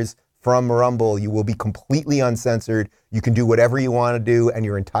from Rumble. You will be completely uncensored. You can do whatever you want to do and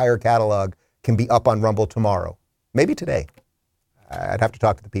your entire catalog can be up on Rumble tomorrow. Maybe today. I'd have to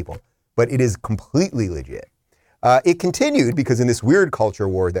talk to the people. But it is completely legit. It continued because in this weird culture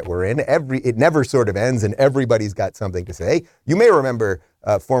war that we're in, it never sort of ends and everybody's got something to say. You may remember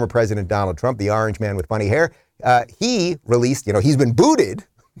former President Donald Trump, the orange man with funny hair. He released, he's been booted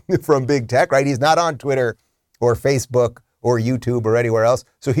from big tech, right? He's not on Twitter or Facebook or YouTube or anywhere else.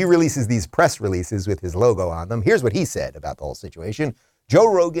 So he releases these press releases with his logo on them. Here's what he said about the whole situation.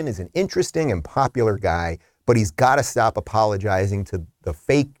 Joe Rogan is an interesting and popular guy, but he's got to stop apologizing to the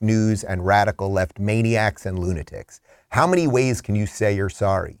fake news and radical left maniacs and lunatics. How many ways can you say you're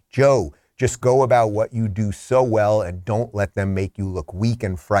sorry? Joe, just go about what you do so well and don't let them make you look weak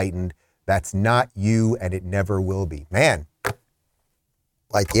and frightened. That's not you and it never will be. Man,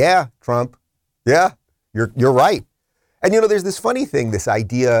 yeah, Trump. Yeah, you're right. And there's this funny thing, this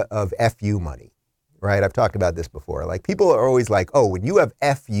idea of FU money, right? I've talked about this before. Like people are always like, oh, when you have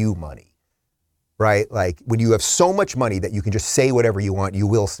FU money, right? Like when you have so much money that you can just say whatever you want, you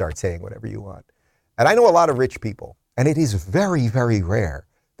will start saying whatever you want. And I know a lot of rich people, and it is very, very rare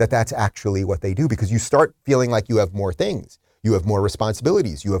that that's actually what they do because you start feeling like you have more things. You have more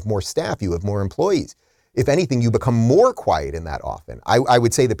responsibilities. You have more staff. You have more employees. If anything, you become more quiet in that often. I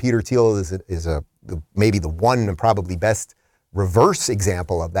would say that Peter Thiel is maybe the one and probably best reverse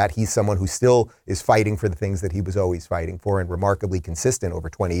example of that. He's someone who still is fighting for the things that he was always fighting for and remarkably consistent over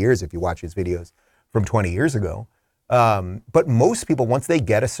 20 years if you watch his videos from 20 years ago. But most people, once they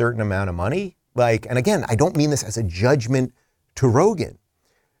get a certain amount of money, and again, I don't mean this as a judgment to Rogan,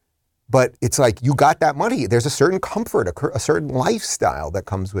 but it's like you got that money. There's a certain comfort, a certain lifestyle that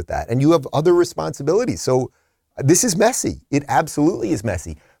comes with that. And you have other responsibilities. So this is messy. It absolutely is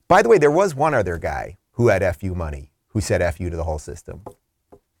messy. By the way, there was one other guy who had FU money, who said FU to the whole system.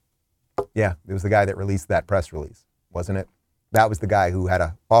 Yeah, it was the guy that released that press release, wasn't it? That was the guy who had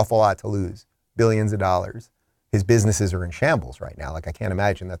an awful lot to lose. Billions of dollars. His businesses are in shambles right now. I can't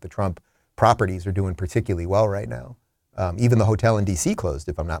imagine that the Trump properties are doing particularly well right now. Even the hotel in DC closed,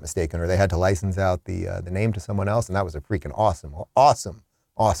 if I'm not mistaken, or they had to license out the name to someone else, and that was a freaking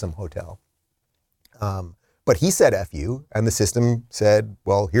awesome hotel. But he said FU, and the system said,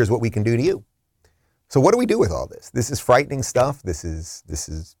 well, here's what we can do to you. So what do we do with all this? This is frightening stuff.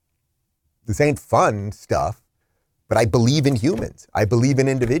 This ain't fun stuff. But I believe in humans. I believe in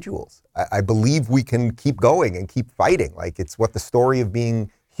individuals. I believe we can keep going and keep fighting. It's what the story of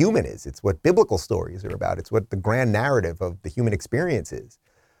being human is. It's what biblical stories are about. It's what the grand narrative of the human experience is.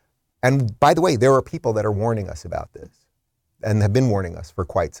 And by the way, there are people that are warning us about this and have been warning us for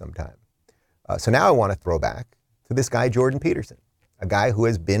quite some time. So now I want to throw back to this guy, Jordan Peterson, a guy who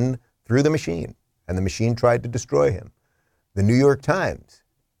has been through the machine and the machine tried to destroy him. The New York Times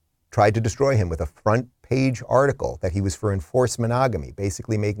tried to destroy him with a front page article that he was for enforced monogamy,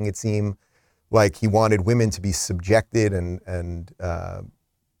 basically making it seem like he wanted women to be subjected and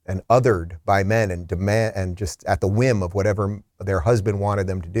othered by men and just at the whim of whatever their husband wanted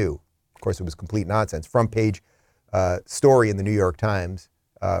them to do. Of course, it was complete nonsense. Front page story in the New York Times,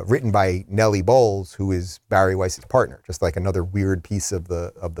 written by Nellie Bowles, who is Barry Weiss's partner, just like another weird piece of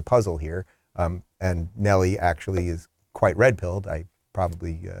the puzzle here. And Nellie actually is quite red-pilled. She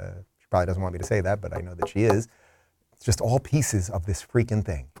probably doesn't want me to say that, but I know that she is. It's just all pieces of this freaking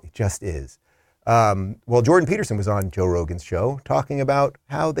thing. It just is. Well, Jordan Peterson was on Joe Rogan's show talking about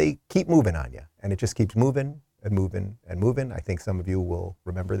how they keep moving on you, and it just keeps moving and moving and moving. I think some of you will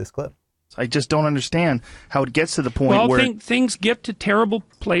remember this clip. I just don't understand how it gets to the point where things get to terrible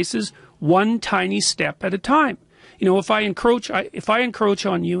places one tiny step at a time. If I encroach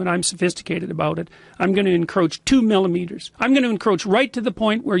on you and I'm sophisticated about it, I'm going to encroach 2 millimeters. I'm going to encroach right to the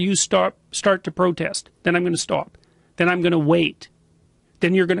point where you start to protest. Then I'm going to stop. Then I'm going to wait.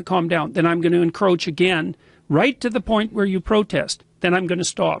 Then you're going to calm down. Then I'm going to encroach again right to the point where you protest. Then I'm going to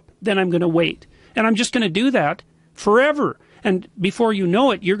stop. Then I'm going to wait. And I'm just going to do that forever. And before you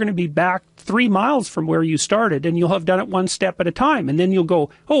know it, you're going to be back 3 miles from where you started, and you'll have done it one step at a time. And then you'll go,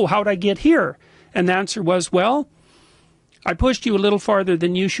 oh, how'd I get here? And the answer was, well, I pushed you a little farther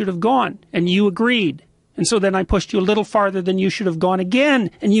than you should have gone, and you agreed. And so then I pushed you a little farther than you should have gone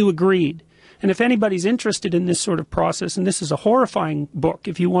again, and you agreed. And if anybody's interested in this sort of process, and this is a horrifying book,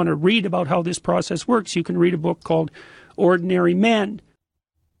 if you want to read about how this process works, you can read a book called Ordinary Men.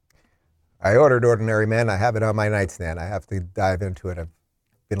 I ordered Ordinary Men. I have it on my nightstand. I have to dive into it. I've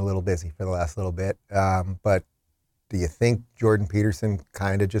been a little busy for the last little bit. But do you think Jordan Peterson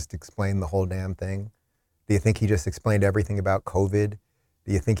kind of just explained the whole damn thing? Do you think he just explained everything about COVID?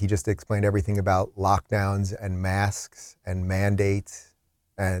 Do you think he just explained everything about lockdowns and masks and mandates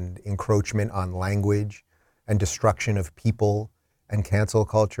and encroachment on language and destruction of people and cancel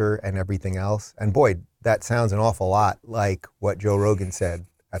culture and everything else? And boy, that sounds an awful lot like what Joe Rogan said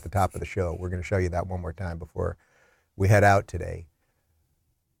at the top of the show. We're going to show you that one more time before we head out today.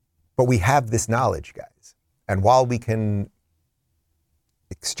 But we have this knowledge, guys. And while we can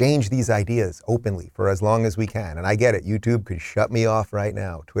exchange these ideas openly for as long as we can, and I get it, YouTube could shut me off right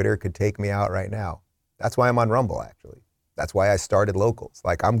now. Twitter could take me out right now. That's why I'm on Rumble, actually. That's why I started Locals.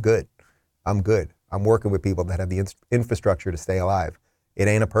 Like, I'm good. I'm working with people that have the infrastructure to stay alive. It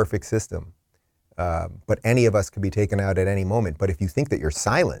ain't a perfect system. But any of us could be taken out at any moment. But if you think that your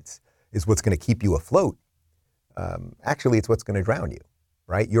silence is what's going to keep you afloat, actually, it's what's going to drown you,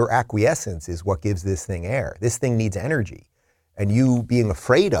 right? Your acquiescence is what gives this thing air. This thing needs energy. And you being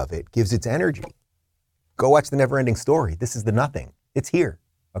afraid of it gives its energy. Go watch The Never-Ending Story. This is the nothing. It's here,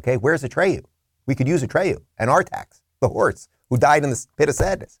 okay? Where's Atreyu? We could use Atreyu and Artax, the horse who died in the pit of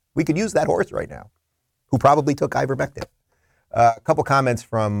sadness. We could use that horse right now, who probably took ivermectin. A couple comments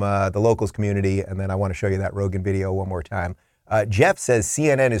from the Locals community, and then I want to show you that Rogan video one more time. Jeff says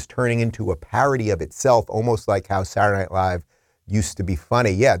CNN is turning into a parody of itself, almost like how Saturday Night Live used to be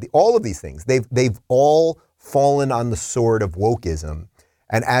funny. Yeah, all of these things, they've all fallen on the sword of wokeism.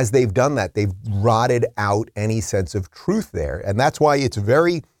 And as they've done that, they've rotted out any sense of truth there. And that's why it's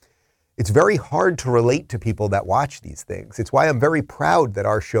very hard to relate to people that watch these things. It's why I'm very proud that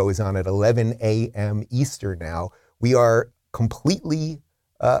our show is on at 11 a.m. Eastern now. We are completely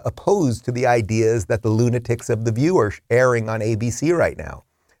opposed to the ideas that the lunatics of The View are airing on ABC right now.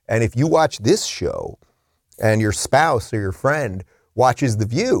 And if you watch this show and your spouse or your friend watches The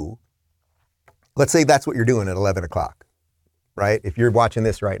View, let's say that's what you're doing at 11 o'clock, right? If you're watching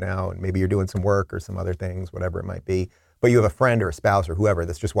this right now and maybe you're doing some work or some other things, whatever it might be, but you have a friend or a spouse or whoever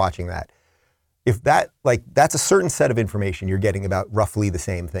that's just watching that, if that's a certain set of information you're getting about roughly the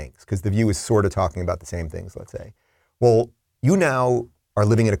same things, because The View is sort of talking about the same things, let's say. Well, you now are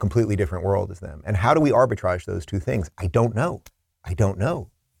living in a completely different world as them. And how do we arbitrage those two things? I don't know.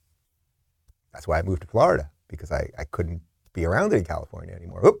 That's why I moved to Florida, because I couldn't be around in California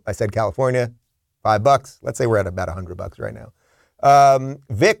anymore. Oop, I said California, $5. Let's say we're at about $100 right now.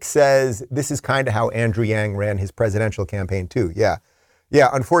 Vic says, this is kind of how Andrew Yang ran his presidential campaign too. Yeah,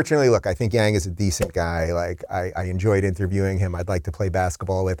 unfortunately, look, I think Yang is a decent guy. Like, I enjoyed interviewing him. I'd like to play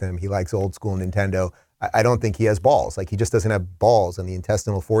basketball with him. He likes old school Nintendo. I don't think he has balls. Like, he just doesn't have balls and the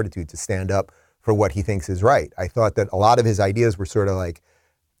intestinal fortitude to stand up for what he thinks is right. I thought that a lot of his ideas were sort of like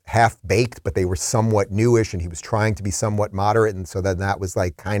half-baked, but they were somewhat newish, and he was trying to be somewhat moderate, and so then that was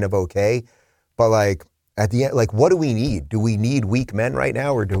like kind of okay. But like at the end, like, what do we need? Do we need weak men right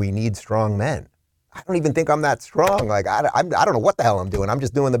now, or do we need strong men? I don't even think I'm that strong. Like, I don't know what the hell I'm doing. I'm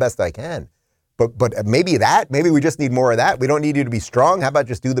just doing the best I can. But maybe we just need more of that. We don't need you to be strong. How about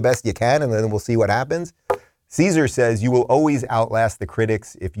just do the best you can, and then we'll see what happens. Caesar says, you will always outlast the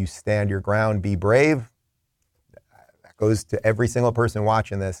critics if you stand your ground, be brave. That goes to every single person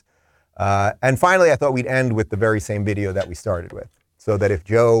watching this. And finally, I thought we'd end with the very same video that we started with, so that if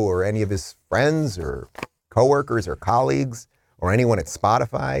Joe or any of his friends or coworkers or colleagues or anyone at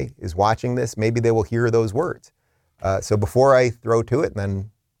Spotify is watching this, maybe they will hear those words. So before I throw to it, and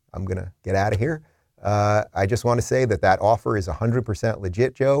then I'm going to get out of here, I just want to say that offer is 100%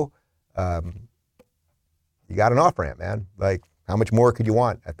 legit, Joe. You got an off-ramp, man. Like, how much more could you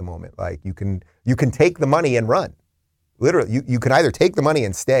want at the moment? Like, you can take the money and run. Literally, you can either take the money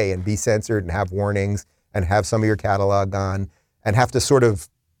and stay and be censored and have warnings and have some of your catalog gone and have to sort of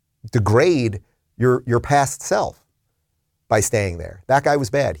degrade your past self by staying there. That guy was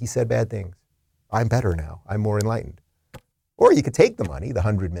bad. He said bad things. I'm better now. I'm more enlightened. Or you could take the money, the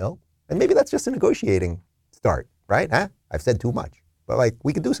 100 mil, and maybe that's just a negotiating start, right? Huh? I've said too much, but like,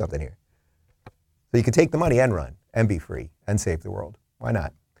 we could do something here. So you could take the money and run and be free and save the world. Why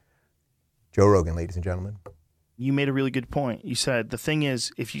not? Joe Rogan, ladies and gentlemen. You made a really good point. You said the thing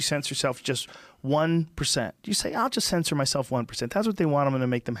is, if you censor yourself just 1%, you say, I'll just censor myself 1%. That's what they want. I'm going to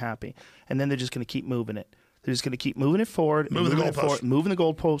make them happy. And then they're just going to keep moving it. They're just going to keep moving it forward, moving the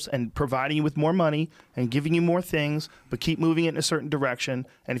goalposts, and providing you with more money and giving you more things, but keep moving it in a certain direction.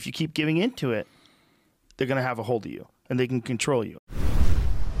 And if you keep giving into it, they're going to have a hold of you and they can control you.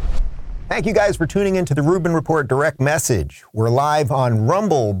 Thank you guys for tuning in to the Rubin Report Direct Message. We're live on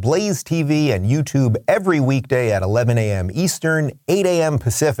Rumble, Blaze TV, and YouTube every weekday at 11 a.m. Eastern, 8 a.m.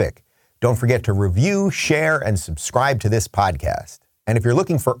 Pacific. Don't forget to review, share, and subscribe to this podcast. And if you're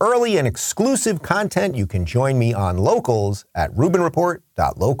looking for early and exclusive content, you can join me on Locals at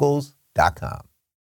rubinreport.locals.com.